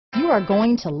are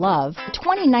going to love the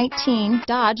 2019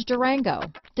 Dodge Durango.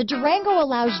 The Durango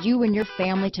allows you and your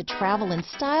family to travel in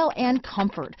style and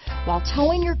comfort while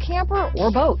towing your camper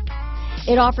or boat.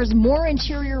 It offers more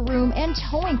interior room and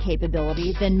towing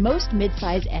capability than most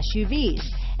midsize SUVs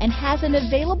and has an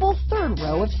available third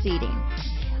row of seating.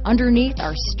 Underneath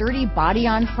are sturdy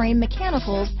body-on-frame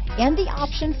mechanicals and the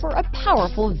option for a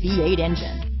powerful V8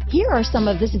 engine. Here are some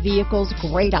of this vehicle's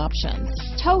great options: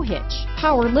 tow hitch,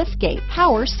 power liftgate,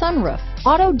 power sunroof,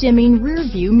 auto-dimming rear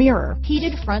view mirror,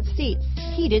 heated front seats,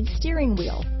 heated steering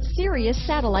wheel, Sirius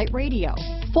satellite radio,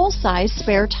 full-size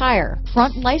spare tire,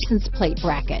 front license plate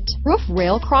bracket, roof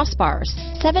rail crossbars,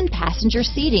 7-passenger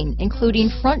seating, including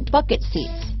front bucket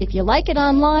seats. If you like it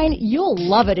online, you'll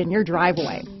love it in your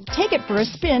driveway. Take it for a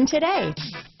spin today.